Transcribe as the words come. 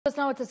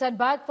Now it's a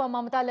setback for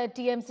Mamata-led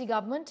TMC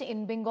government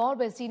in Bengal,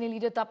 where senior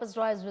leader Tapas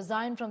Roy has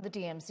resigned from the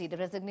TMC. The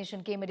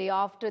resignation came a day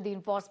after the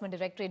Enforcement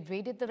Directorate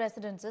raided the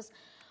residences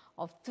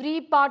of three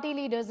party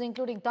leaders,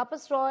 including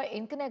Tapas Roy,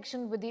 in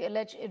connection with the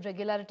alleged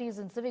irregularities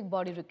in civic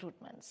body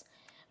recruitments.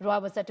 Roy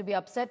was said to be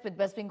upset with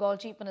West Bengal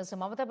Chief Minister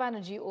Mamata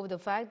Banerjee over the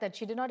fact that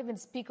she did not even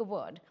speak a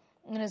word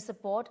in his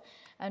support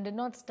and did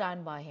not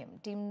stand by him.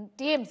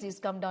 TMC's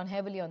come down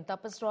heavily on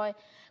Tapas Roy,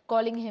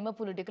 calling him a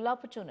political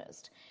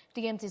opportunist.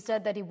 TMC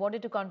said that he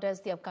wanted to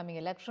contest the upcoming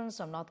elections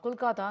from North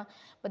Kolkata,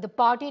 but the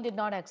party did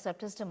not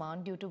accept his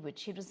demand, due to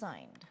which he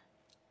resigned.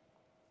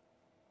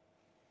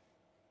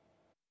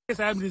 Yes,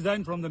 I have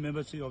resigned from the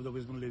membership of the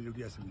West Bengal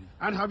Legislative Assembly.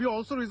 And have you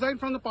also resigned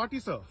from the party,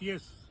 sir?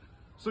 Yes.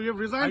 So you have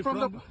resigned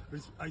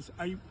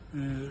I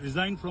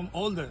resigned from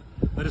all the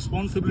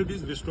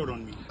responsibilities restored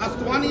on me. Last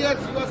 1 year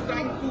he was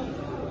trying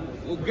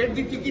to get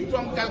the ticket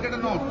from Calcutta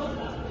North,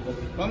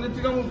 from the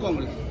Trinamool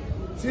Congress.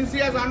 Since he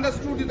has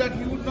understood that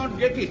he would not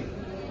get it,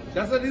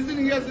 that's the reason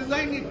he has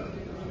resigned it.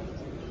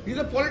 He is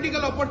a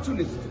political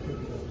opportunist.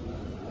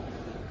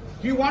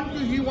 He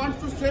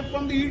wants to save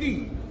from the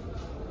ED.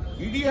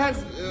 ED has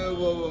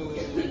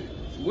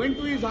went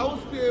to his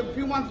house a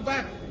few months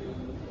back.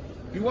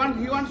 He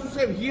wants to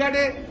save. He had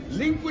a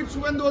link with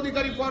Suvendu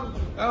Adhikari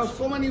for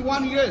so many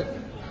 1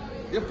 year.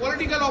 A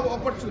political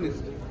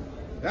opportunist.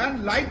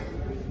 And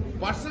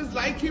persons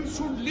like him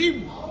should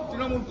leave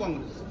Trinamool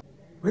Congress.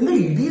 When the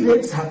ED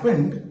raids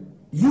happened,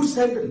 you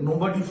said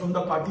nobody from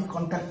the party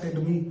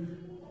contacted me,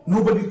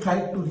 nobody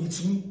tried to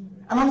reach me.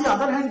 And on the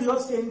other hand, you are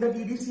saying that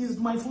ED seized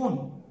my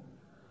phone.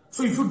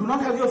 So if you do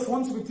not have your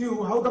phones with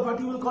you, how the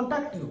party will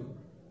contact you?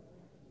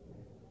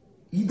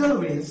 Either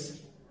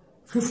ways,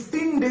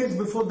 15 days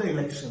before the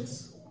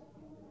elections,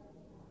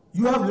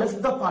 you have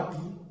left the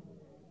party.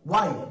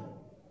 Why?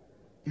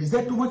 Is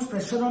there too much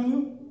pressure on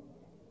you?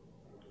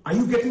 Are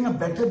you getting a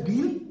better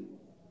deal?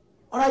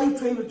 Or are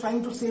you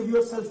trying to save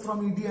yourself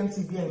from ED and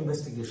CBI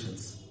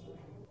investigations?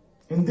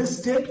 In this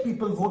state,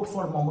 people vote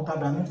for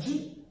Mamata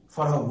Banerjee,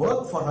 for her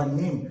work, for her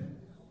name.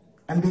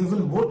 And they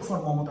will vote for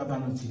Mamata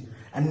Banerjee.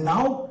 And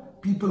now,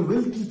 people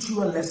will teach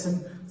you a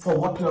lesson for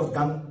what you have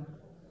done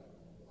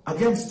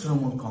against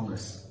Trinamool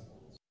Congress.